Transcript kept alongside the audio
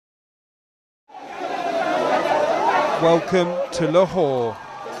Welcome to Lahore.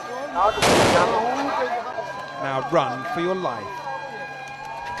 Now run for your life.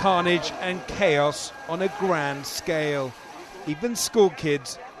 Carnage and chaos on a grand scale. Even school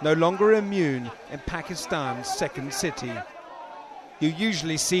kids no longer immune in Pakistan's second city. You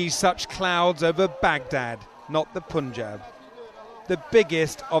usually see such clouds over Baghdad, not the Punjab. The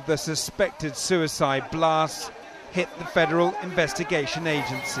biggest of the suspected suicide blasts hit the Federal Investigation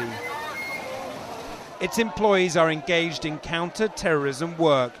Agency. Its employees are engaged in counter-terrorism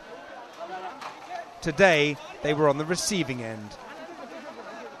work. Today, they were on the receiving end.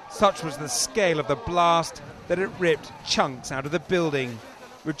 Such was the scale of the blast that it ripped chunks out of the building,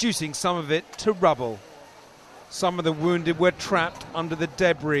 reducing some of it to rubble. Some of the wounded were trapped under the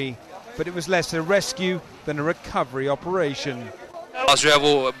debris, but it was less a rescue than a recovery operation.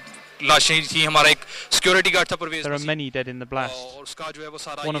 There are many dead in the blast.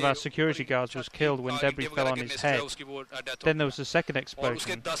 One of our security guards was killed when debris fell on his head. Then there was a second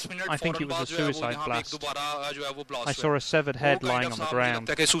explosion. I think it was a suicide blast. I saw a severed head lying on the ground.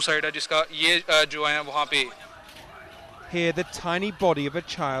 Here the tiny body of a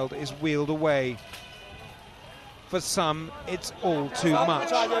child is wheeled away. For some, it's all too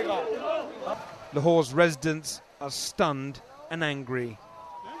much. Lahore's residents are stunned and angry.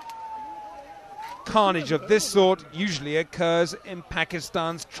 Carnage of this sort usually occurs in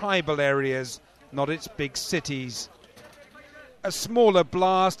Pakistan's tribal areas, not its big cities. A smaller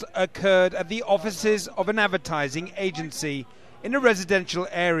blast occurred at the offices of an advertising agency in a residential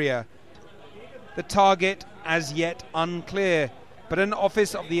area. The target, as yet unclear, but an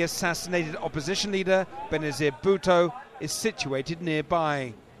office of the assassinated opposition leader Benazir Bhutto is situated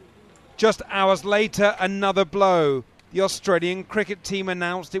nearby. Just hours later, another blow. The Australian cricket team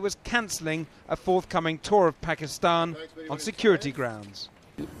announced it was cancelling a forthcoming tour of Pakistan on security grounds.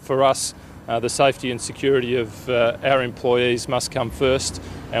 For us, the safety and security of our employees must come first,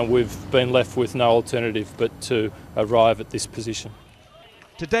 and we've been left with no alternative but to arrive at this position.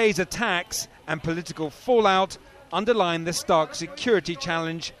 Today's attacks and political fallout underline the stark security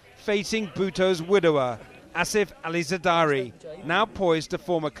challenge facing Bhutto's widower, Asif Ali Zardari, now poised to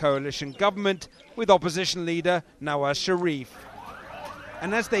form a coalition government with opposition leader Nawaz Sharif.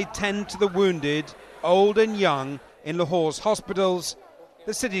 And as they tend to the wounded, old and young, in Lahore's hospitals,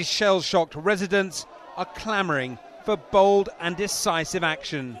 the city's shell-shocked residents are clamouring for bold and decisive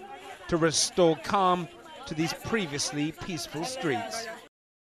action to restore calm to these previously peaceful streets.